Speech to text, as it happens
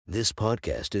This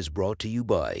podcast is brought to you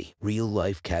by Real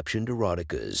Life Captioned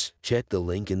Eroticas. Check the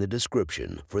link in the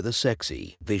description for the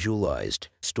sexy, visualized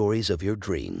stories of your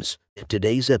dreams.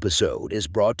 Today's episode is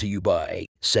brought to you by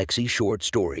Sexy Short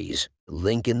Stories.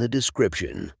 Link in the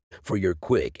description for your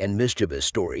quick and mischievous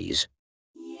stories.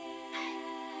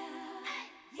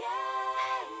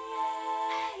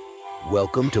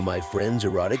 Welcome to my friend's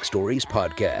Erotic Stories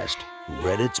podcast,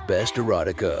 Reddit's Best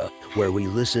Erotica, where we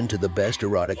listen to the best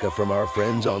erotica from our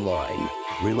friends online.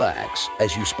 Relax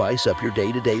as you spice up your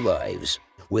day-to-day lives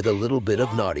with a little bit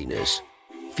of naughtiness.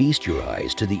 Feast your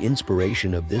eyes to the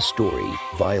inspiration of this story,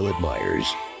 Violet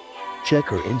Myers. Check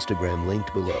her Instagram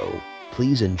linked below.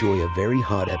 Please enjoy a very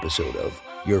hot episode of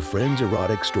Your Friend's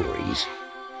Erotic Stories.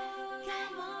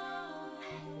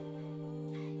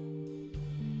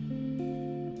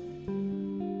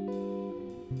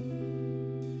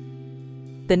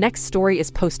 The next story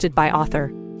is posted by author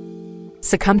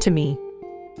Succumb to Me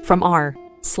from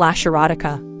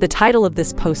r/erotica. The title of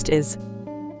this post is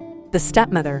The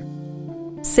Stepmother.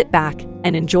 Sit back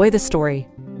and enjoy the story.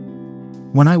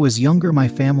 When I was younger, my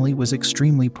family was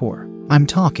extremely poor. I'm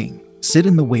talking, sit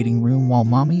in the waiting room while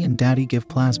mommy and daddy give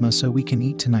plasma so we can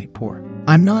eat tonight poor.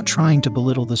 I'm not trying to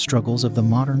belittle the struggles of the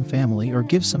modern family or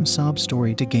give some sob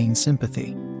story to gain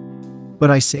sympathy.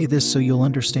 But I say this so you'll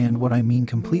understand what I mean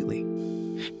completely.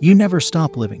 You never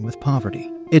stop living with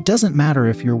poverty. It doesn't matter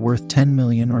if you're worth $10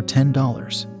 million or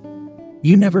 $10.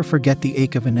 You never forget the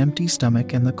ache of an empty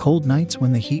stomach and the cold nights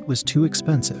when the heat was too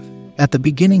expensive. At the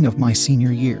beginning of my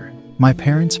senior year, my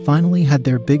parents finally had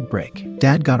their big break.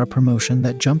 Dad got a promotion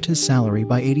that jumped his salary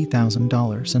by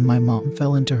 $80,000, and my mom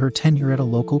fell into her tenure at a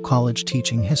local college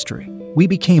teaching history. We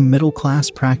became middle class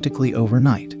practically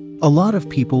overnight. A lot of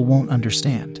people won't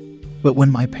understand, but when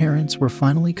my parents were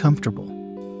finally comfortable,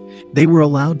 they were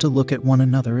allowed to look at one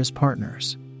another as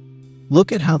partners.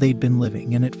 Look at how they'd been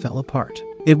living, and it fell apart.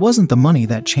 It wasn't the money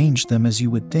that changed them as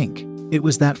you would think. It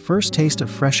was that first taste of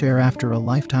fresh air after a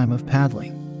lifetime of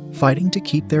paddling, fighting to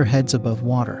keep their heads above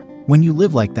water. When you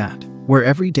live like that, where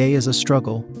every day is a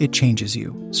struggle, it changes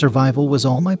you. Survival was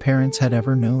all my parents had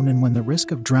ever known, and when the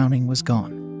risk of drowning was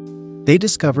gone, they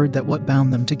discovered that what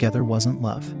bound them together wasn't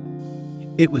love.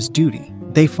 It was duty.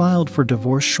 They filed for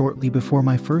divorce shortly before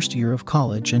my first year of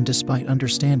college, and despite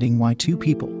understanding why two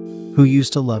people who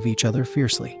used to love each other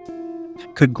fiercely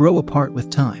could grow apart with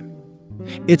time,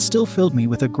 it still filled me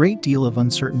with a great deal of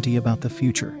uncertainty about the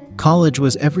future. College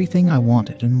was everything I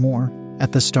wanted and more,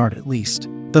 at the start at least.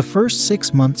 The first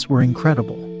 6 months were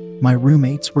incredible. My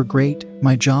roommates were great,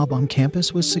 my job on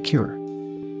campus was secure,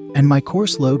 and my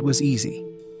course load was easy.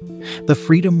 The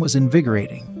freedom was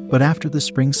invigorating, but after the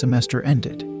spring semester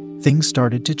ended, things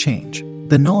started to change.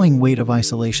 The gnawing weight of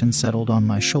isolation settled on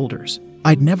my shoulders.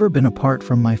 I'd never been apart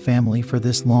from my family for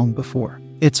this long before.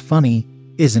 It's funny,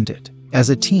 isn't it?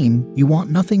 As a teen, you want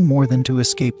nothing more than to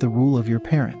escape the rule of your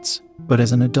parents. But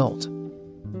as an adult,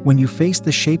 when you face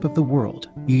the shape of the world,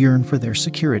 you yearn for their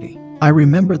security. I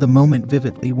remember the moment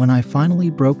vividly when I finally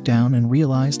broke down and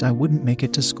realized I wouldn't make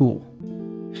it to school.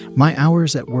 My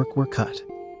hours at work were cut.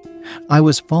 I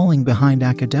was falling behind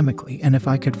academically, and if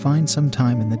I could find some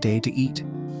time in the day to eat,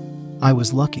 I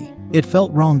was lucky. It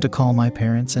felt wrong to call my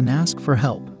parents and ask for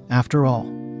help. After all,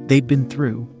 they'd been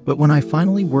through. But when I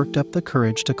finally worked up the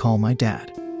courage to call my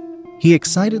dad, he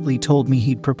excitedly told me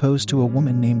he'd proposed to a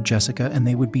woman named Jessica and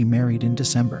they would be married in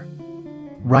December,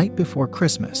 right before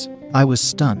Christmas. I was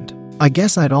stunned. I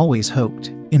guess I'd always hoped,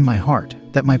 in my heart,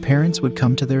 that my parents would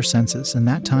come to their senses and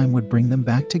that time would bring them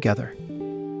back together.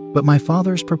 But my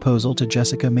father's proposal to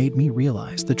Jessica made me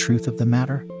realize the truth of the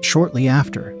matter. Shortly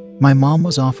after, my mom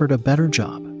was offered a better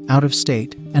job, out of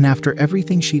state, and after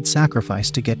everything she'd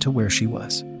sacrificed to get to where she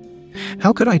was.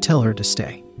 How could I tell her to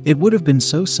stay? It would have been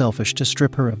so selfish to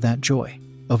strip her of that joy,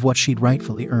 of what she'd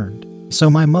rightfully earned. So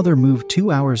my mother moved 2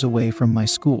 hours away from my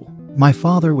school. My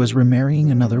father was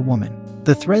remarrying another woman.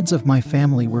 The threads of my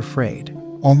family were frayed,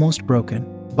 almost broken.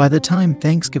 By the time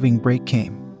Thanksgiving break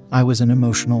came, I was an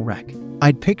emotional wreck.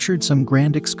 I'd pictured some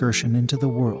grand excursion into the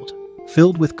world,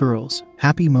 filled with girls,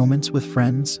 happy moments with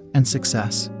friends, and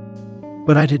success.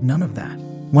 But I did none of that.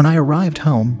 When I arrived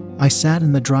home, I sat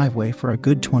in the driveway for a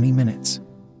good 20 minutes,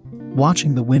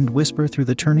 watching the wind whisper through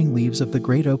the turning leaves of the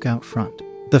great oak out front.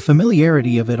 The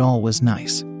familiarity of it all was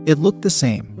nice. It looked the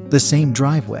same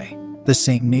driveway, the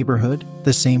same neighborhood,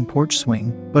 the same porch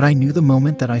swing, but I knew the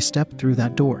moment that I stepped through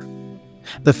that door,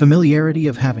 the familiarity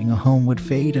of having a home would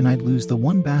fade and I'd lose the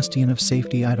one bastion of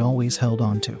safety I'd always held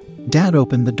on to. Dad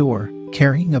opened the door,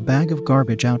 carrying a bag of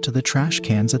garbage out to the trash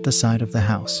cans at the side of the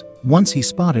house. Once he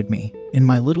spotted me, in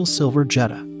my little silver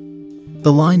Jetta,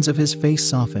 the lines of his face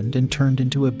softened and turned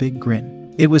into a big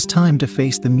grin. It was time to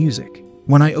face the music.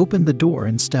 When I opened the door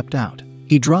and stepped out,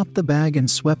 he dropped the bag and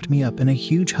swept me up in a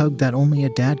huge hug that only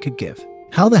a dad could give.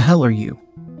 "How the hell are you?"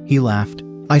 He laughed.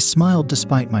 I smiled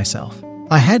despite myself.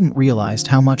 I hadn't realized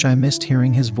how much I missed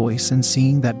hearing his voice and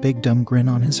seeing that big dumb grin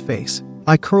on his face.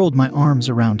 I curled my arms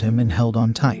around him and held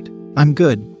on tight. "I'm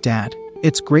good, Dad.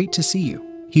 It's great to see you."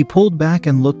 He pulled back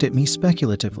and looked at me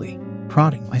speculatively,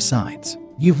 prodding my sides.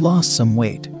 "You've lost some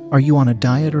weight. Are you on a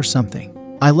diet or something?"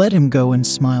 I let him go and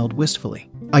smiled wistfully.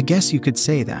 "I guess you could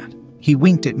say that." He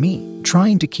winked at me,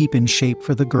 trying to keep in shape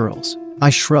for the girls. I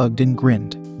shrugged and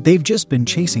grinned. "They've just been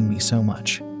chasing me so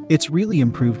much. It's really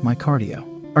improved my cardio."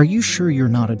 "Are you sure you're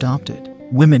not adopted?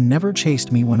 Women never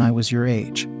chased me when I was your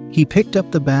age." He picked up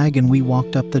the bag and we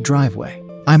walked up the driveway.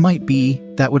 "I might be.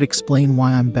 That would explain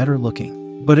why I'm better looking.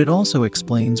 But it also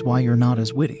explains why you're not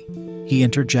as witty," he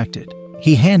interjected.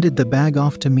 He handed the bag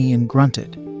off to me and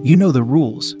grunted. "You know the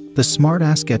rules. The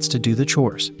smartass gets to do the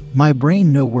chores. My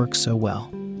brain no works so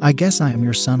well. I guess I am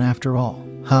your son after all,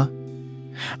 huh?"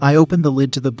 I opened the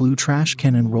lid to the blue trash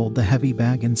can and rolled the heavy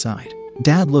bag inside.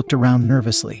 Dad looked around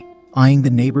nervously, eyeing the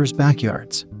neighbors'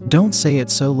 backyards. "Don't say it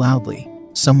so loudly.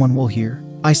 Someone will hear."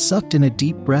 I sucked in a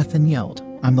deep breath and yelled,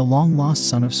 "I'm the long-lost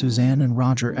son of Suzanne and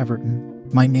Roger Everton.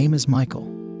 My name is Michael.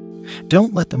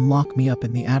 Don't let them lock me up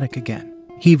in the attic again."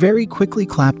 He very quickly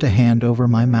clapped a hand over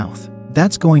my mouth.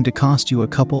 "That's going to cost you a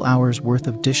couple hours worth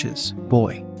of dishes,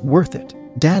 boy. Worth it."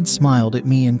 Dad smiled at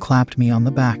me and clapped me on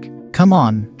the back. "Come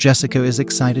on, Jessica is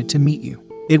excited to meet you."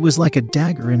 It was like a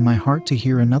dagger in my heart to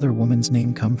hear another woman's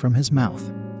name come from his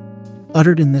mouth.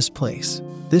 Uttered in this place,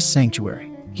 this sanctuary.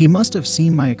 He must have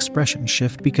seen my expression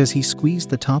shift because he squeezed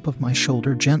the top of my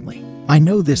shoulder gently. "I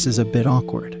know this is a bit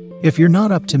awkward. If you're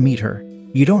not up to meet her,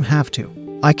 you don't have to.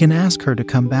 I can ask her to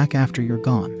come back after you're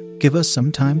gone. Give us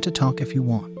some time to talk if you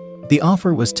want." The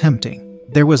offer was tempting.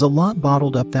 There was a lot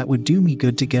bottled up that would do me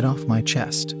good to get off my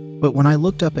chest. But when I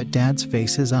looked up at Dad's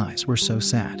face, his eyes were so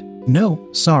sad. "No,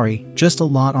 sorry, just a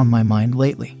lot on my mind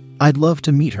lately. I'd love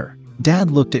to meet her."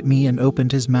 Dad looked at me and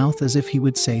opened his mouth as if he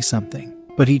would say something,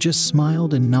 but he just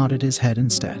smiled and nodded his head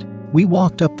instead. We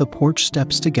walked up the porch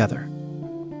steps together,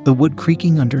 the wood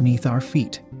creaking underneath our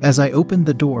feet. As I opened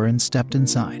the door and stepped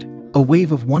inside, a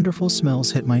wave of wonderful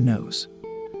smells hit my nose.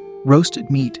 Roasted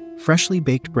meat, freshly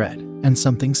baked bread, and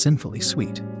something sinfully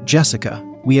sweet. "Jessica,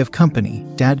 we have company,"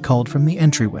 Dad called from the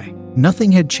entryway.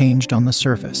 Nothing had changed on the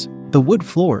surface. The wood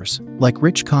floors, like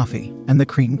rich coffee, and the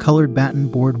cream-colored batten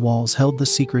board walls held the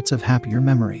secrets of happier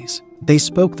memories. They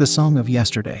spoke the song of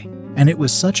yesterday, and it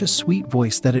was such a sweet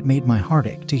voice that it made my heart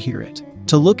ache to hear it.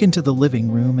 To look into the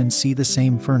living room and see the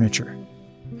same furniture,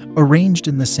 arranged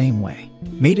in the same way,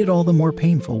 made it all the more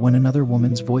painful when another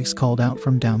woman's voice called out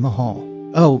from down the hall.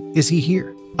 "Oh, is he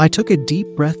here?" I took a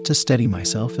deep breath to steady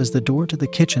myself as the door to the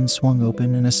kitchen swung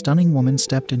open and a stunning woman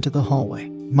stepped into the hallway.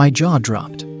 My jaw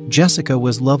dropped. Jessica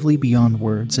was lovely beyond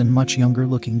words and much younger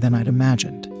looking than I'd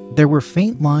imagined. There were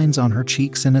faint lines on her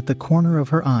cheeks and at the corner of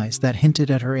her eyes that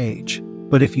hinted at her age.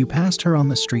 But if you passed her on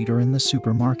the street or in the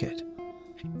supermarket,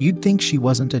 you'd think she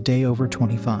wasn't a day over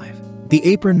 25. The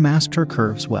apron masked her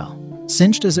curves well,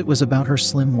 cinched as it was about her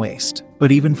slim waist,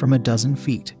 but even from a dozen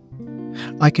feet,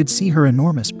 I could see her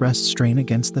enormous breasts strain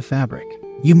against the fabric.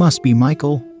 "You must be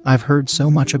Michael. I've heard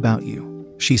so much about you,"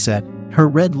 she said. Her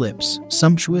red lips,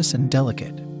 sumptuous and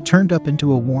delicate, turned up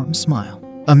into a warm smile.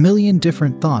 A million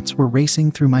different thoughts were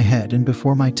racing through my head, and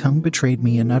before my tongue betrayed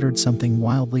me and uttered something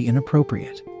wildly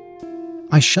inappropriate,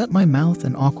 I shut my mouth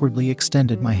and awkwardly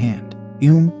extended my hand.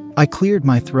 I cleared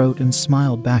my throat and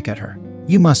smiled back at her.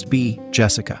 "You must be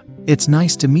Jessica. It's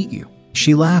nice to meet you."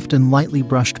 She laughed and lightly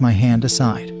brushed my hand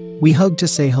aside. We hugged to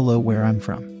say hello where I'm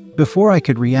from. Before I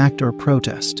could react or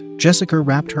protest, Jessica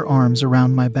wrapped her arms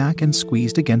around my back and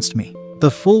squeezed against me.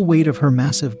 The full weight of her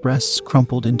massive breasts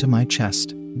crumpled into my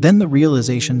chest. Then the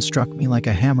realization struck me like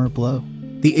a hammer blow.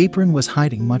 The apron was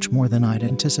hiding much more than I'd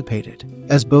anticipated.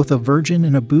 As both a virgin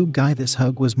and a boob guy, this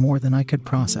hug was more than I could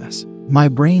process. My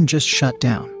brain just shut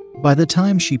down. By the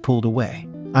time she pulled away,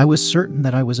 I was certain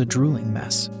that I was a drooling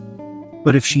mess.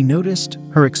 But if she noticed,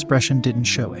 her expression didn't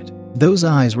show it. Those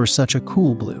eyes were such a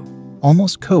cool blue,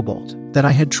 almost cobalt, that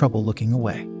I had trouble looking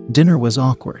away. Dinner was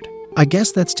awkward. I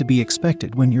guess that's to be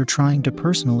expected when you're trying to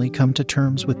personally come to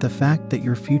terms with the fact that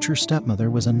your future stepmother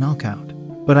was a knockout.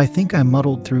 But I think I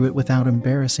muddled through it without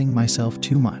embarrassing myself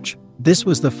too much. This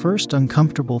was the first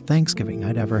uncomfortable Thanksgiving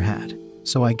I'd ever had,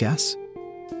 so I guess,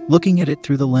 looking at it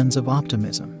through the lens of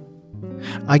optimism,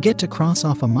 I get to cross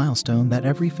off a milestone that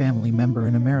every family member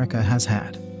in America has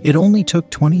had. It only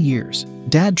took 20 years.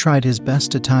 Dad tried his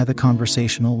best to tie the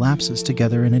conversational lapses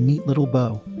together in a neat little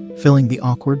bow, filling the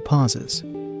awkward pauses.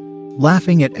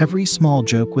 laughing at every small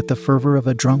joke with the fervor of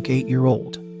a drunk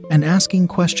 8-year-old, and asking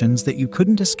questions that you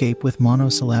couldn't escape with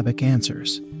monosyllabic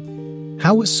answers.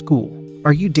 How was school?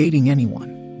 Are you dating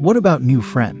anyone? What about new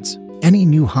friends? Any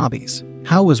new hobbies?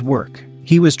 How was work?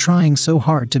 He was trying so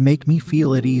hard to make me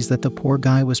feel at ease that the poor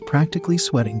guy was practically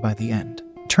sweating by the end.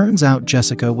 Turns out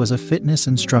Jessica was a fitness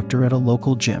instructor at a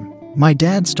local gym. My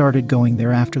dad started going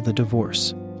there after the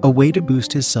divorce. A way to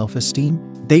boost his self-esteem?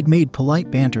 They'd made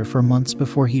polite banter for months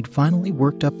before he'd finally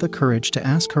worked up the courage to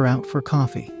ask her out for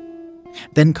coffee.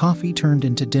 Then coffee turned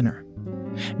into dinner.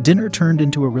 Dinner turned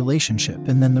into a relationship,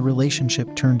 and then the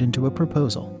relationship turned into a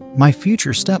proposal. My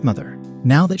future stepmother,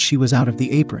 now that she was out of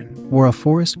the apron, wore a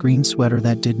forest green sweater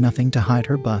that did nothing to hide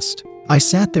her bust. I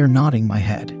sat there nodding my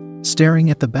head, staring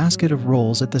at the basket of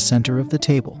rolls at the center of the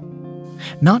table,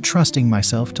 not trusting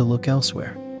myself to look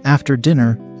elsewhere. After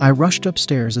dinner, I rushed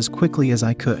upstairs as quickly as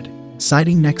I could,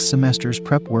 citing next semester's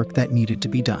prep work that needed to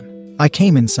be done. I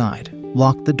came inside,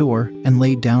 locked the door, and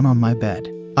laid down on my bed.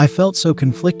 I felt so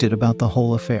conflicted about the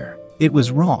whole affair. It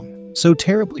was wrong, so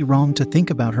terribly wrong to think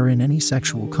about her in any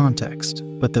sexual context,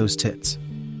 but those tits.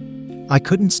 I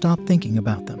couldn't stop thinking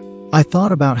about them. I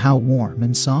thought about how warm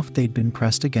and soft they'd been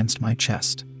pressed against my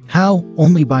chest. How,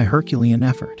 only by Herculean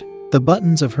effort, the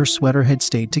buttons of her sweater had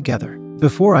stayed together.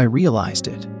 Before I realized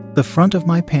it, the front of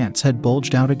my pants had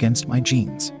bulged out against my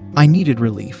jeans. I needed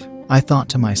relief, I thought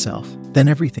to myself. Then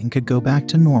everything could go back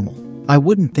to normal. I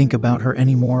wouldn't think about her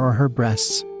anymore or her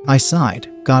breasts. I sighed,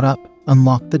 got up,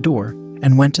 unlocked the door,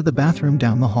 and went to the bathroom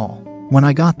down the hall. When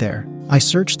I got there, I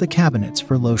searched the cabinets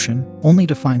for lotion, only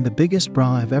to find the biggest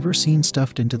bra I've ever seen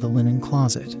stuffed into the linen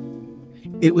closet.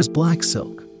 It was black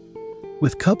silk,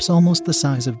 with cups almost the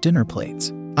size of dinner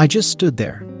plates. I just stood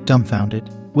there, dumbfounded.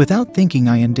 Without thinking,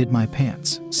 I undid my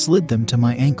pants, slid them to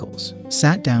my ankles,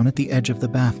 sat down at the edge of the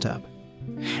bathtub,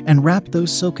 and wrapped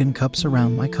those silken cups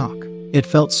around my cock. It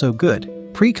felt so good.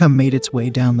 Pre-cum made its way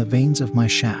down the veins of my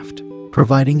shaft,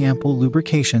 providing ample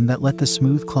lubrication that let the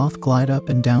smooth cloth glide up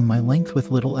and down my length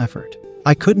with little effort.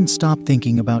 I couldn't stop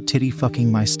thinking about titty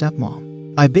fucking my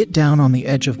stepmom. I bit down on the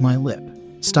edge of my lip,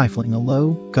 stifling a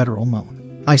low, guttural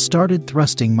moan. I started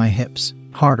thrusting my hips,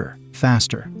 harder,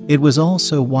 faster. It was all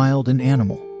so wild and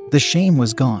animal. The shame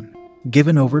was gone,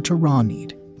 given over to raw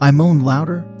need. I moaned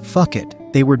louder. Fuck it.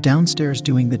 They were downstairs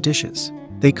doing the dishes.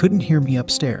 They couldn't hear me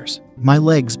upstairs. My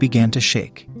legs began to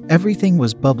shake. Everything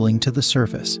was bubbling to the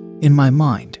surface. In my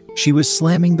mind, she was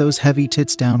slamming those heavy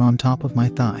tits down on top of my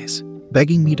thighs,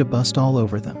 begging me to bust all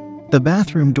over them. The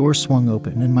bathroom door swung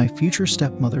open and my future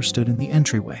stepmother stood in the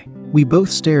entryway. We both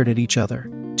stared at each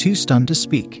other, too stunned to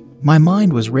speak. My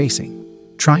mind was racing,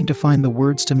 trying to find the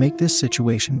words to make this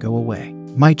situation go away.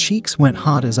 My cheeks went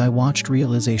hot as I watched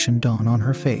realization dawn on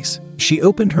her face. She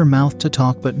opened her mouth to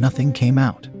talk, but nothing came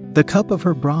out. The cup of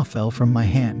her bra fell from my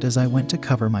hand as I went to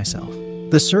cover myself.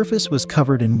 The surface was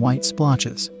covered in white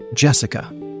splotches. Jessica.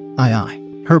 Aye.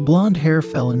 Her blonde hair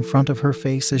fell in front of her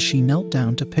face as she knelt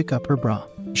down to pick up her bra.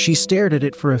 She stared at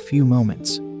it for a few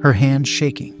moments, her hands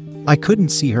shaking. I couldn't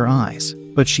see her eyes,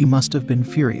 but she must have been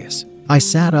furious. I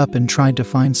sat up and tried to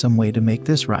find some way to make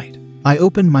this right. I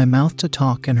opened my mouth to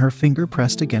talk and her finger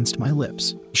pressed against my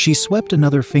lips. She swept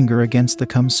another finger against the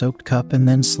cum-soaked cup and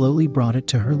then slowly brought it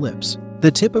to her lips.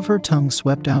 The tip of her tongue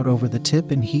swept out over the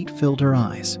tip and heat filled her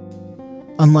eyes,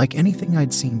 unlike anything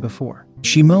I'd seen before.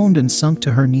 She moaned and sunk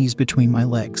to her knees between my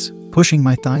legs, pushing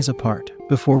my thighs apart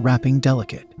before wrapping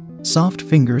delicate, soft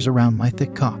fingers around my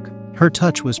thick cock. Her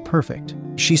touch was perfect.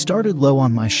 She started low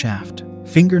on my shaft,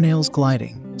 fingernails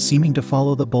gliding, seeming to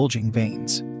follow the bulging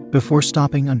veins, before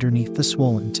stopping underneath the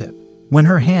swollen tip. When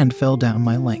her hand fell down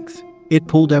my length, it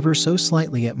pulled ever so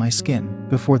slightly at my skin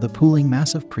before the pooling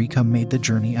mass of pre-cum made the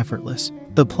journey effortless.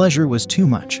 The pleasure was too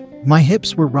much. My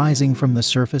hips were rising from the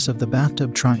surface of the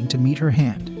bathtub, trying to meet her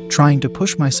hand, trying to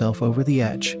push myself over the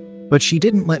edge. But she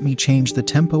didn't let me change the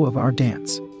tempo of our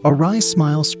dance. A wry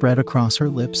smile spread across her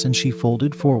lips and she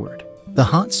folded forward. The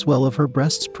hot swell of her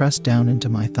breasts pressed down into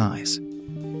my thighs,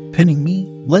 pinning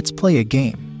me. "Let's play a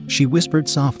game," she whispered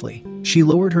softly. She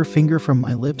lowered her finger from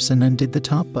my lips and undid the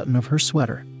top button of her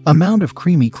sweater. A mound of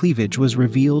creamy cleavage was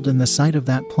revealed, and the sight of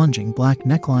that plunging black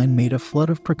neckline made a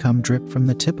flood of precum drip from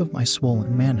the tip of my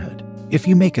swollen manhood. "If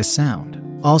you make a sound,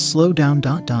 I'll slow down ...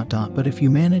 but if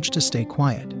you manage to stay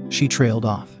quiet," she trailed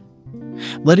off,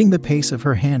 letting the pace of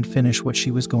her hand finish what she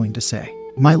was going to say.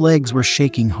 My legs were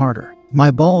shaking harder.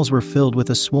 My balls were filled with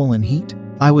a swollen heat.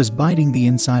 I was biting the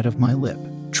inside of my lip,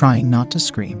 trying not to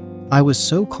scream. I was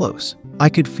so close. I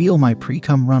could feel my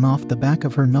pre-cum run off the back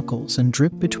of her knuckles and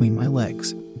drip between my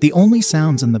legs. The only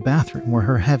sounds in the bathroom were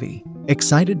her heavy,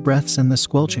 excited breaths and the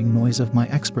squelching noise of my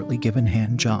expertly given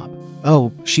hand job.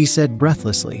 "Oh," she said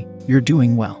breathlessly, "you're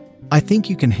doing well. I think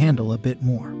you can handle a bit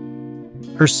more."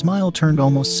 Her smile turned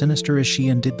almost sinister as she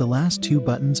undid the last 2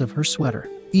 buttons of her sweater.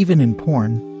 Even in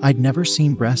porn, I'd never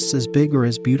seen breasts as big or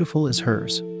as beautiful as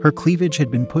hers. Her cleavage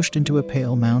had been pushed into a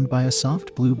pale mound by a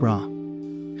soft blue bra,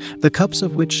 the cups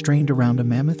of which strained around a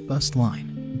mammoth bust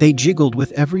line. They jiggled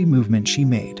with every movement she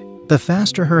made. The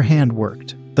faster her hand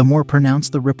worked, the more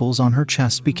pronounced the ripples on her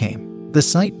chest became. The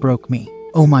sight broke me.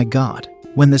 Oh my God.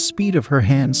 When the speed of her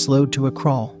hand slowed to a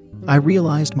crawl, I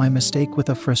realized my mistake with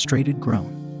a frustrated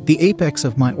groan. The apex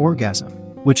of my orgasm,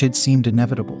 which had seemed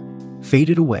inevitable,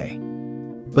 faded away.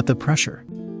 But the pressure,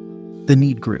 the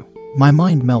need grew. My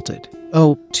mind melted.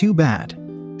 "Oh, too bad,"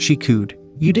 she cooed.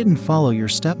 "You didn't follow your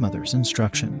stepmother's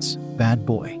instructions, bad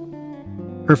boy."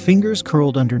 Her fingers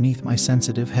curled underneath my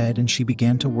sensitive head and she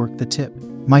began to work the tip.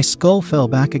 My skull fell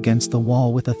back against the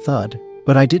wall with a thud,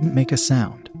 but I didn't make a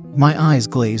sound. My eyes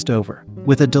glazed over.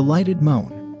 With a delighted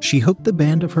moan, she hooked the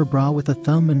band of her bra with a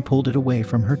thumb and pulled it away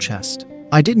from her chest.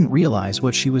 I didn't realize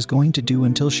what she was going to do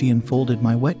until she enfolded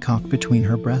my wet cock between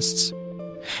her breasts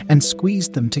and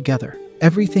squeezed them together.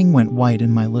 Everything went white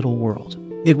in my little world.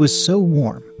 It was so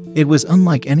warm. It was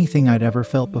unlike anything I'd ever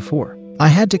felt before. I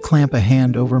had to clamp a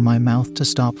hand over my mouth to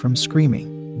stop from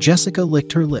screaming. Jessica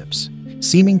licked her lips,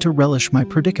 seeming to relish my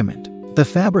predicament. The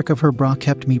fabric of her bra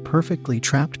kept me perfectly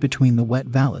trapped between the wet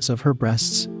valleys of her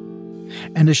breasts.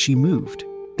 And as she moved,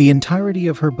 the entirety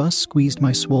of her bust squeezed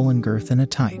my swollen girth in a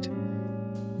tight,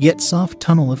 yet soft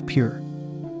tunnel of pure,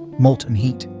 molten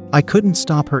heat. I couldn't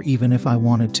stop her even if I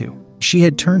wanted to. She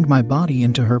had turned my body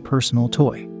into her personal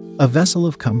toy, a vessel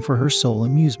of cum for her sole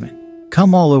amusement.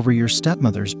 "Come all over your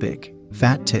stepmother's big,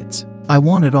 fat tits. I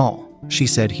want it all," she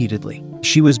said heatedly.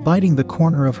 She was biting the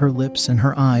corner of her lips and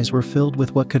her eyes were filled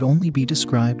with what could only be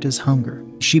described as hunger.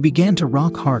 She began to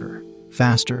rock harder,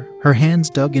 faster. Her hands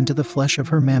dug into the flesh of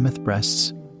her mammoth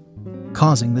breasts,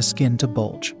 causing the skin to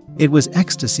bulge. It was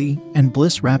ecstasy and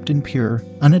bliss wrapped in pure,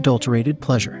 unadulterated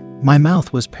pleasure. My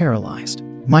mouth was paralyzed.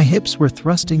 My hips were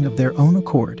thrusting of their own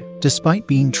accord, despite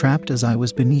being trapped as I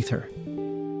was beneath her.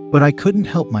 But I couldn't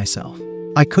help myself.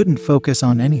 I couldn't focus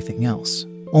on anything else.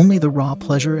 Only the raw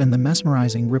pleasure and the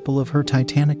mesmerizing ripple of her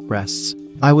titanic breasts.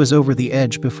 I was over the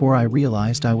edge before I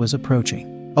realized I was approaching.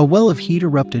 A well of heat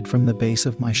erupted from the base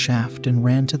of my shaft and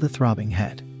ran to the throbbing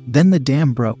head. Then the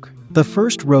dam broke. The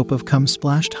first rope of cum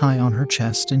splashed high on her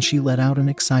chest and she let out an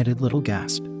excited little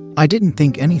gasp. I didn't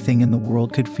think anything in the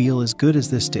world could feel as good as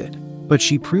this did, but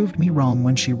she proved me wrong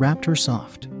when she wrapped her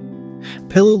soft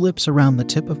pillow lips around the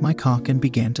tip of my cock and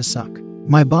began to suck.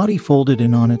 My body folded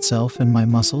in on itself and my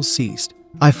muscles seized.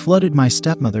 I flooded my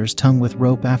stepmother's tongue with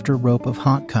rope after rope of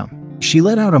hot cum. She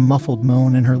let out a muffled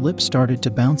moan and her lips started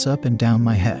to bounce up and down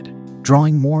my head,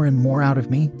 drawing more and more out of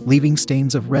me, leaving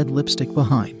stains of red lipstick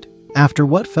behind. After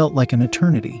what felt like an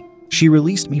eternity, she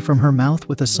released me from her mouth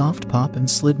with a soft pop and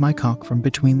slid my cock from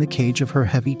between the cage of her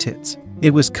heavy tits.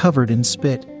 It was covered in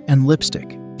spit and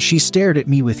lipstick. She stared at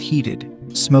me with heated,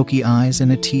 smoky eyes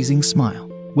and a teasing smile.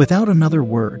 Without another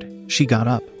word, she got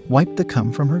up, wiped the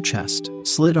cum from her chest,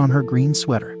 slid on her green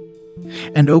sweater,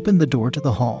 and opened the door to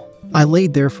the hall. I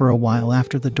laid there for a while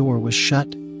after the door was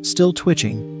shut, still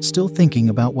twitching, still thinking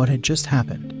about what had just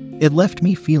happened. It left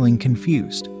me feeling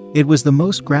confused. It was the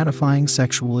most gratifying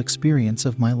sexual experience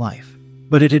of my life,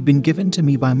 but it had been given to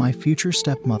me by my future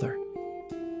stepmother,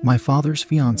 my father's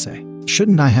fiancée.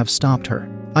 Shouldn't I have stopped her?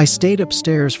 I stayed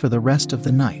upstairs for the rest of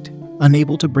the night,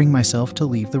 unable to bring myself to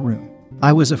leave the room.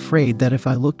 I was afraid that if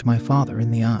I looked my father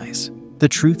in the eyes, the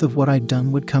truth of what I'd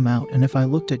done would come out, and if I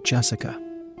looked at Jessica,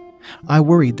 I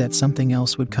worried that something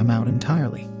else would come out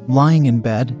entirely. Lying in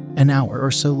bed, an hour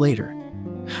or so later,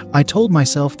 I told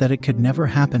myself that it could never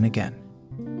happen again.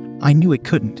 I knew it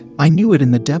couldn't. I knew it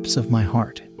in the depths of my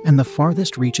heart and the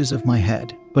farthest reaches of my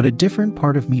head, but a different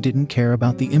part of me didn't care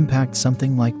about the impact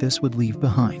something like this would leave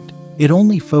behind. It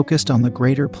only focused on the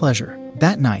greater pleasure.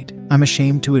 That night, I'm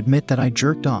ashamed to admit that I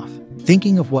jerked off,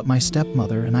 thinking of what my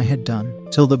stepmother and I had done,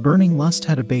 till the burning lust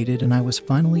had abated and I was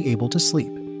finally able to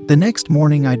sleep. The next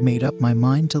morning I'd made up my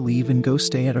mind to leave and go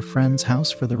stay at a friend's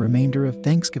house for the remainder of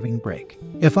Thanksgiving break.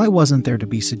 If I wasn't there to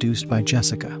be seduced by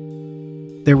Jessica,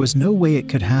 there was no way it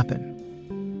could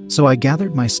happen. So I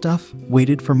gathered my stuff,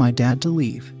 waited for my dad to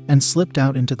leave, and slipped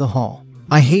out into the hall.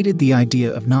 I hated the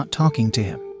idea of not talking to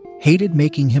him, hated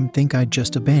making him think I'd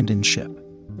just abandoned ship,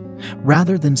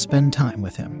 rather than spend time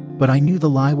with him. But I knew the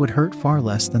lie would hurt far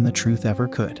less than the truth ever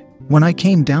could. When I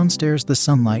came downstairs, the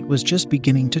sunlight was just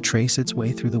beginning to trace its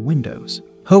way through the windows.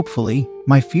 Hopefully,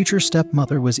 my future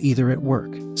stepmother was either at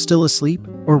work, still asleep,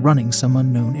 or running some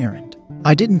unknown errand.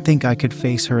 I didn't think I could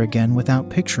face her again without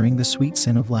picturing the sweet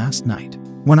sin of last night.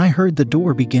 When I heard the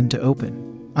door begin to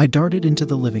open, I darted into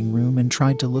the living room and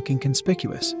tried to look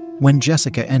inconspicuous. When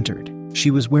Jessica entered,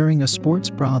 she was wearing a sports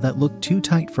bra that looked too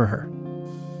tight for her.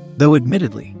 Though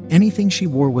admittedly, anything she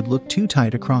wore would look too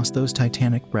tight across those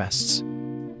titanic breasts.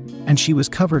 And she was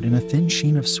covered in a thin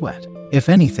sheen of sweat. If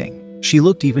anything, she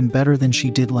looked even better than she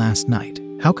did last night.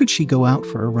 How could she go out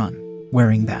for a run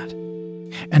wearing that?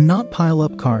 And not pile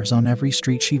up cars on every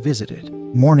street she visited.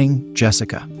 "Morning,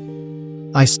 Jessica,"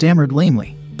 I stammered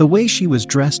lamely. The way she was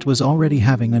dressed was already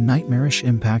having a nightmarish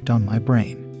impact on my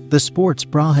brain. The sports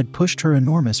bra had pushed her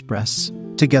enormous breasts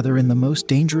together in the most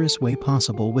dangerous way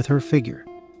possible with her figure,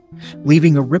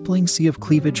 leaving a rippling sea of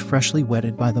cleavage freshly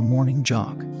wetted by the morning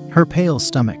jog. Her pale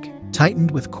stomach,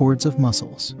 tightened with cords of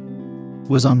muscles,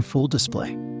 was on full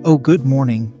display. "Oh, good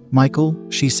morning, Michael,"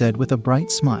 she said with a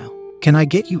bright smile. "Can I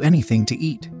get you anything to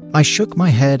eat?" I shook my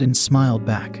head and smiled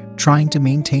back, trying to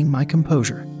maintain my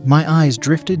composure. My eyes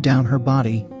drifted down her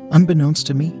body, unbeknownst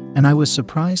to me, and I was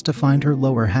surprised to find her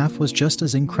lower half was just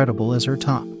as incredible as her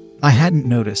top. I hadn't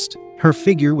noticed. Her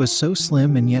figure was so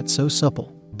slim and yet so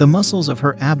supple. The muscles of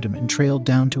her abdomen trailed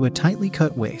down to a tightly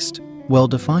cut waist,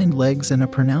 well-defined legs, and a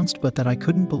pronounced butt that I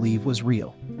couldn't believe was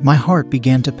real. My heart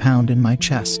began to pound in my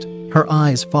chest. Her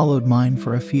eyes followed mine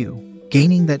for a few,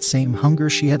 gaining that same hunger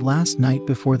she had last night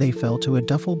before they fell to a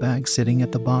duffel bag sitting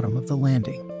at the bottom of the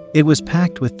landing. It was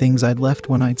packed with things I'd left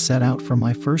when I'd set out for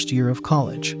my first year of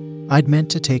college. I'd meant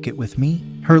to take it with me.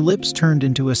 Her lips turned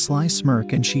into a sly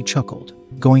smirk and she chuckled.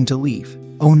 "Going to leave?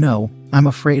 Oh no, I'm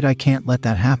afraid I can't let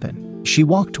that happen." She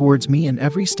walked towards me and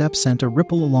every step sent a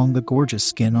ripple along the gorgeous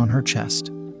skin on her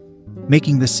chest,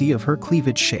 making the sea of her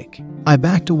cleavage shake. I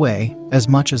backed away as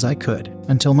much as I could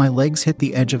until my legs hit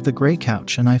the edge of the gray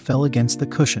couch and I fell against the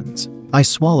cushions. I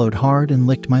swallowed hard and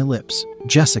licked my lips.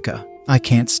 "Jessica, I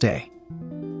can't stay.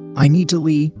 I need to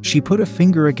leave." She put a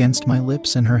finger against my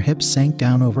lips and her hips sank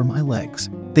down over my legs.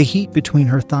 The heat between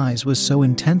her thighs was so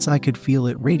intense I could feel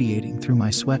it radiating through my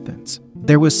sweatpants.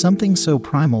 There was something so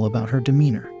primal about her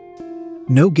demeanor.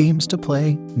 No games to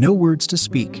play, no words to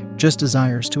speak, just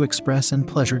desires to express and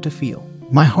pleasure to feel.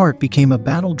 My heart became a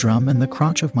battle drum and the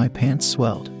crotch of my pants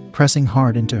swelled, pressing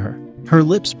hard into her. Her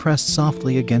lips pressed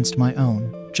softly against my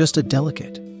own, just a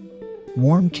delicate,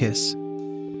 warm kiss.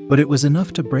 But it was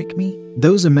enough to break me.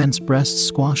 Those immense breasts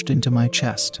squashed into my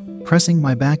chest, pressing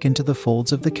my back into the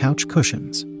folds of the couch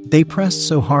cushions. They pressed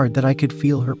so hard that I could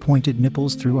feel her pointed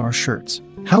nipples through our shirts.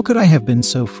 How could I have been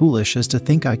so foolish as to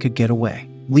think I could get away?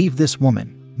 Leave this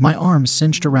woman. My arms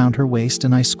cinched around her waist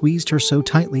and I squeezed her so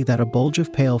tightly that a bulge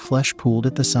of pale flesh pooled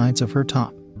at the sides of her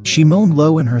top. She moaned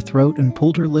low in her throat and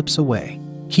pulled her lips away,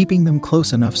 keeping them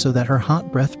close enough so that her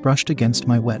hot breath brushed against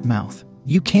my wet mouth.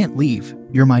 "You can't leave.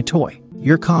 You're my toy.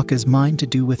 Your cock is mine to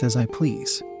do with as I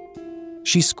please."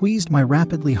 She squeezed my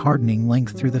rapidly hardening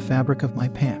length through the fabric of my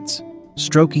pants,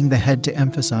 stroking the head to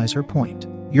emphasize her point.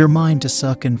 "You're mine to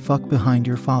suck and fuck behind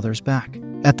your father's back."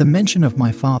 At the mention of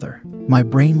my father, my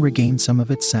brain regained some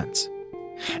of its sense,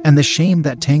 and the shame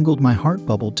that tangled my heart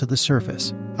bubbled to the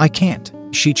surface. "I can't,"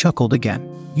 she chuckled again.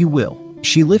 "You will."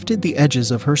 She lifted the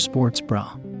edges of her sports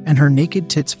bra, and her naked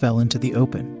tits fell into the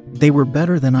open. They were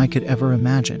better than I could ever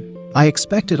imagine. I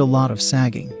expected a lot of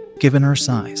sagging, given her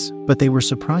size, but they were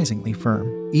surprisingly firm,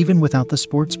 even without the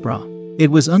sports bra.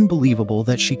 It was unbelievable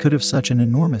that she could have such an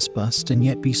enormous bust and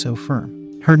yet be so firm.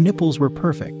 Her nipples were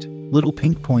perfect, little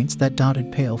pink points that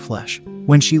dotted pale flesh.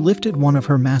 When she lifted one of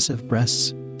her massive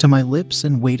breasts to my lips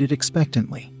and waited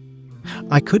expectantly,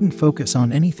 I couldn't focus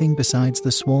on anything besides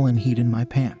the swollen heat in my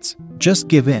pants. "Just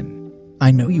give in.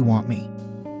 I know you want me."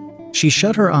 She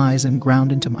shut her eyes and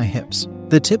ground into my hips.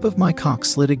 The tip of my cock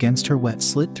slid against her wet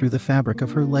slit through the fabric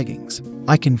of her leggings.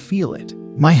 I can feel it.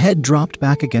 My head dropped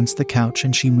back against the couch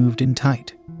and she moved in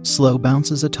tight, slow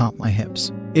bounces atop my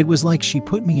hips. It was like she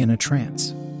put me in a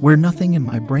trance, where nothing in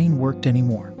my brain worked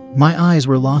anymore. My eyes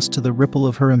were lost to the ripple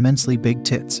of her immensely big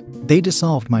tits. They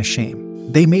dissolved my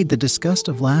shame. They made the disgust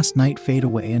of last night fade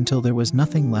away until there was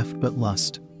nothing left but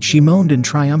lust. She moaned in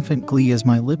triumphant glee as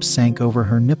my lips sank over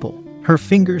her nipple. Her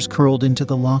fingers curled into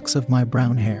the locks of my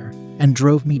brown hair and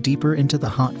drove me deeper into the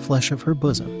hot flesh of her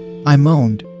bosom. I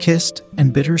moaned, kissed,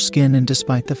 and bit her skin, and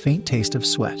despite the faint taste of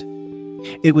sweat,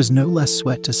 it was no less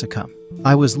sweat to succumb.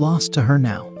 I was lost to her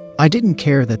now. I didn't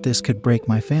care that this could break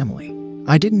my family.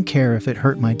 I didn't care if it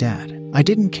hurt my dad. I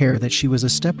didn't care that she was a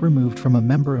step removed from a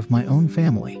member of my own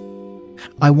family.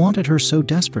 I wanted her so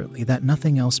desperately that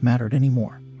nothing else mattered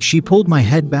anymore. She pulled my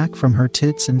head back from her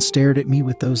tits and stared at me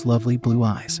with those lovely blue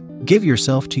eyes. "Give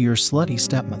yourself to your slutty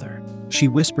stepmother," she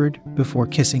whispered before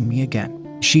kissing me again.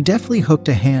 She deftly hooked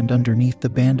a hand underneath the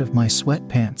band of my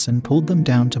sweatpants and pulled them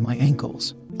down to my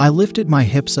ankles. I lifted my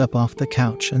hips up off the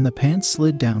couch and the pants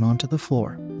slid down onto the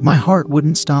floor. My heart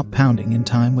wouldn't stop pounding in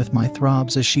time with my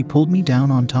throbs as she pulled me down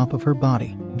on top of her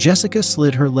body. Jessica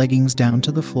slid her leggings down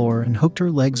to the floor and hooked her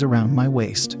legs around my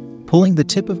waist, pulling the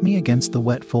tip of me against the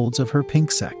wet folds of her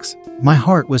pink sex. My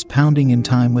heart was pounding in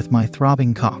time with my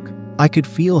throbbing cock. I could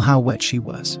feel how wet she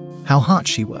was, how hot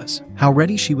she was, how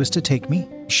ready she was to take me.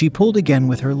 She pulled again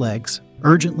with her legs,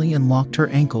 urgently, and locked her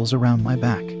ankles around my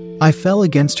back. I fell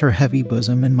against her heavy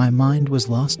bosom and my mind was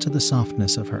lost to the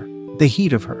softness of her, the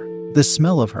heat of her, the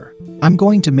smell of her. I'm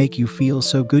going to make you feel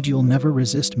so good you'll never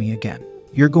resist me again.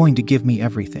 You're going to give me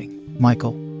everything,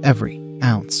 Michael, every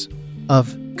ounce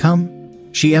of cum.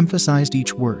 She emphasized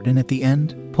each word and at the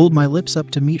end, pulled my lips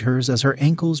up to meet hers as her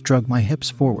ankles drug my hips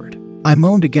forward. I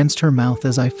moaned against her mouth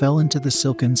as I fell into the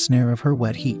silken snare of her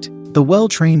wet heat. The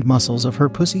well-trained muscles of her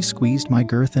pussy squeezed my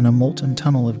girth in a molten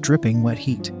tunnel of dripping wet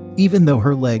heat. Even though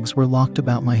her legs were locked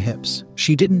about my hips,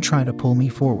 she didn't try to pull me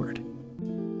forward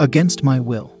against my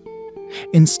will.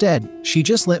 Instead, she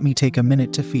just let me take a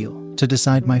minute to feel, to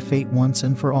decide my fate once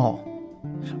and for all.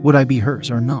 Would I be hers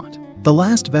or not? The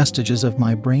last vestiges of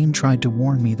my brain tried to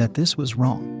warn me that this was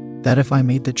wrong, that if I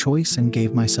made the choice and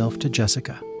gave myself to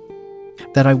Jessica,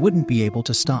 that I wouldn't be able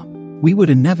to stop. We would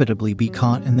inevitably be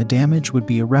caught and the damage would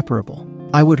be irreparable.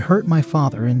 I would hurt my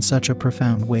father in such a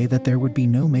profound way that there would be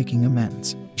no making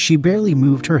amends. She barely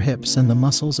moved her hips and the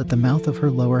muscles at the mouth of her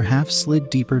lower half slid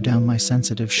deeper down my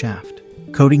sensitive shaft,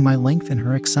 coating my length in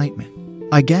her excitement.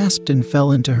 I gasped and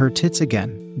fell into her tits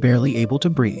again, barely able to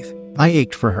breathe. I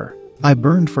ached for her. I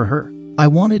burned for her. I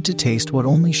wanted to taste what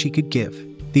only she could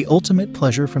give, the ultimate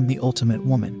pleasure from the ultimate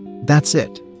woman. That's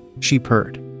it, she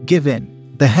purred. Give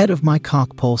in. The head of my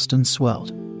cock pulsed and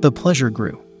swelled. The pleasure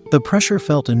grew. The pressure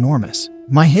felt enormous.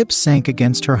 My hips sank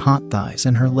against her hot thighs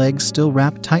and her legs, still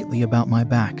wrapped tightly about my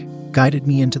back, guided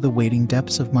me into the waiting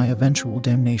depths of my eventual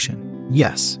damnation.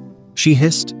 Yes, she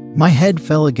hissed. My head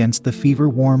fell against the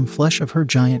fever-warm flesh of her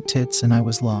giant tits and I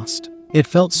was lost. It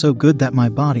felt so good that my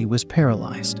body was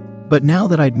paralyzed. But now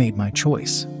that I'd made my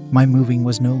choice, my moving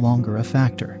was no longer a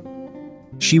factor.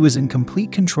 She was in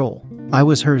complete control. I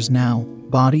was hers now,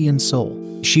 body and soul.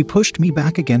 She pushed me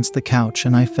back against the couch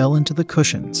and I fell into the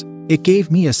cushions. It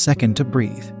gave me a second to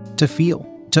breathe, to feel,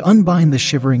 to unbind the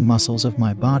shivering muscles of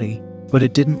my body, but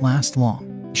it didn't last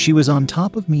long. She was on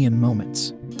top of me in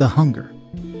moments, the hunger,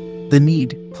 the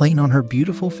need, plain on her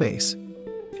beautiful face.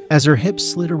 As her hips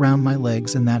slid around my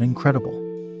legs and that incredible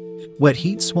wet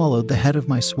heat swallowed the head of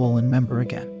my swollen member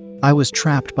again. I was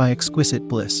trapped by exquisite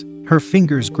bliss. Her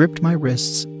fingers gripped my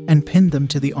wrists and pinned them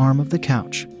to the arm of the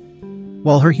couch,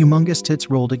 while her humongous tits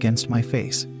rolled against my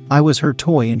face. I was her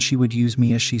toy and she would use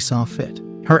me as she saw fit.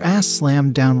 Her ass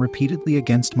slammed down repeatedly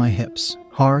against my hips,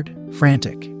 hard,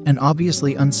 frantic, and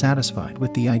obviously unsatisfied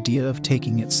with the idea of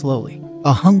taking it slowly.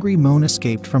 A hungry moan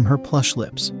escaped from her plush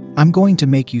lips. I'm going to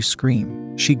make you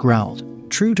scream, she growled.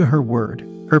 True to her word,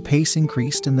 her pace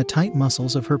increased and the tight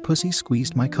muscles of her pussy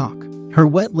squeezed my cock. Her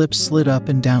wet lips slid up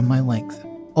and down my length,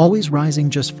 always rising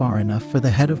just far enough for the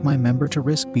head of my member to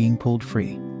risk being pulled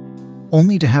free,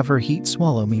 only to have her heat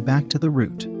swallow me back to the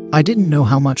root. I didn't know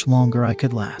how much longer I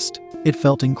could last. It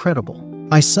felt incredible.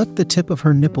 I sucked the tip of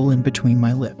her nipple in between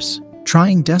my lips,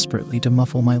 trying desperately to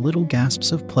muffle my little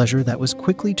gasps of pleasure that was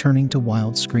quickly turning to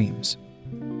wild screams.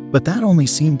 But that only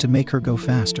seemed to make her go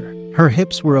faster. Her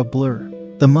hips were a blur.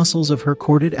 The muscles of her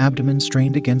corded abdomen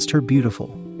strained against her beautiful,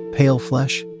 pale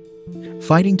flesh,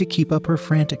 fighting to keep up her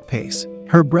frantic pace.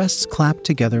 Her breasts clapped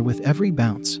together with every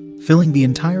bounce, filling the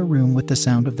entire room with the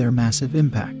sound of their massive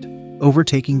impact,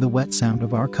 overtaking the wet sound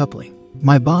of our coupling.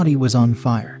 My body was on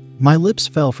fire. My lips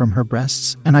fell from her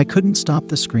breasts, and I couldn't stop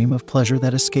the scream of pleasure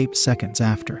that escaped seconds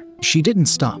after. She didn't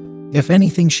stop. If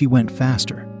anything, she went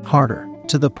faster, harder,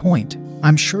 to the point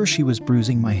I'm sure she was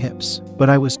bruising my hips, but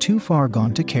I was too far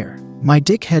gone to care. My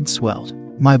dick head swelled.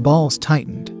 My balls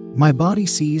tightened. My body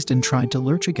seized and tried to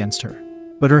lurch against her,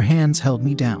 but her hands held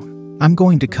me down. I'm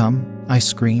going to come, I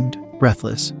screamed,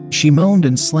 breathless. She moaned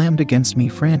and slammed against me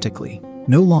frantically,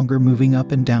 no longer moving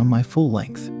up and down my full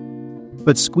length,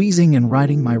 but squeezing and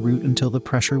riding my root until the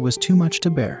pressure was too much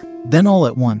to bear. Then all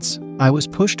at once, I was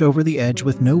pushed over the edge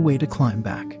with no way to climb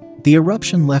back. The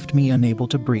eruption left me unable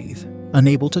to breathe,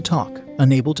 unable to talk,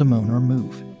 unable to moan or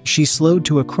move. She slowed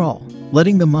to a crawl,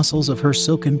 letting the muscles of her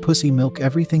silken pussy milk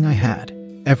everything I had,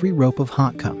 every rope of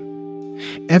hot cum,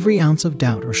 every ounce of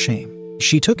doubt or shame.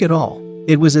 She took it all.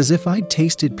 It was as if I'd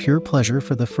tasted pure pleasure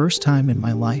for the first time in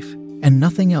my life, and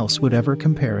nothing else would ever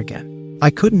compare again. I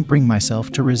couldn't bring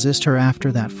myself to resist her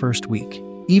after that first week.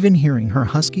 Even hearing her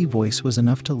husky voice was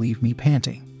enough to leave me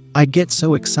panting. I'd get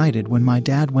so excited when my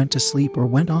dad went to sleep or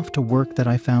went off to work that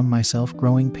I found myself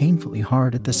growing painfully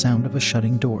hard at the sound of a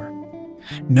shutting door,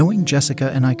 knowing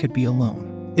Jessica and I could be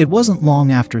alone. It wasn't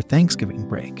long after Thanksgiving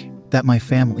break that my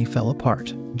family fell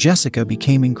apart. Jessica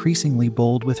became increasingly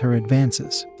bold with her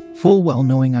advances, full well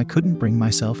knowing I couldn't bring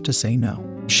myself to say no.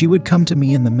 She would come to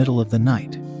me in the middle of the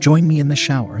night, join me in the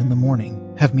shower in the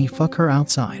morning, have me fuck her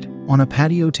outside, on a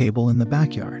patio table in the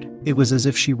backyard. It was as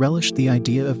if she relished the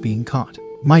idea of being caught.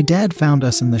 My dad found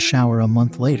us in the shower a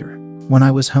month later, when I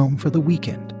was home for the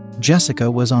weekend. Jessica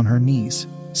was on her knees,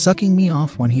 sucking me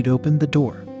off when he'd opened the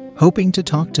door, hoping to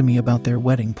talk to me about their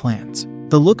wedding plans.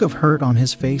 The look of hurt on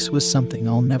his face was something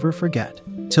I'll never forget,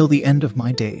 till the end of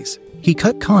my days. He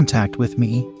cut contact with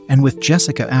me and with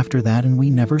Jessica after that, and we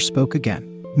never spoke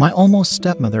again. My almost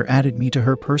stepmother added me to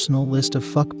her personal list of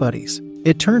fuck buddies.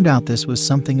 It turned out this was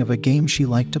something of a game she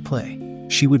liked to play.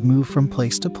 She would move from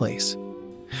place to place,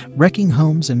 wrecking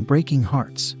homes and breaking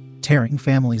hearts, tearing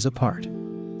families apart.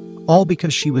 All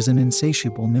because she was an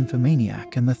insatiable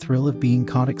nymphomaniac and the thrill of being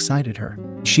caught excited her.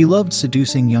 She loved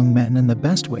seducing young men, and the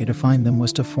best way to find them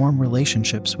was to form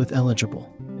relationships with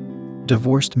eligible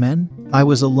divorced men. I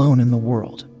was alone in the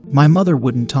world. My mother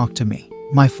wouldn't talk to me.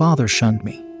 My father shunned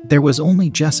me. There was only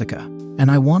Jessica,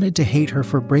 and I wanted to hate her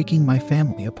for breaking my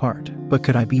family apart. But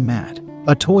could I be mad?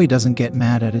 A toy doesn't get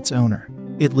mad at its owner.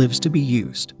 It lives to be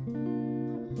used.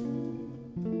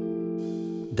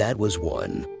 That was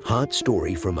one hot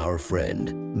story from our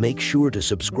friend. Make sure to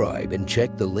subscribe and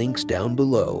check the links down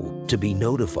below to be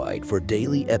notified for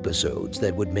daily episodes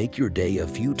that would make your day a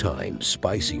few times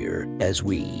spicier as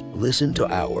we listen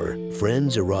to our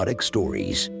friends' erotic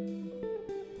stories.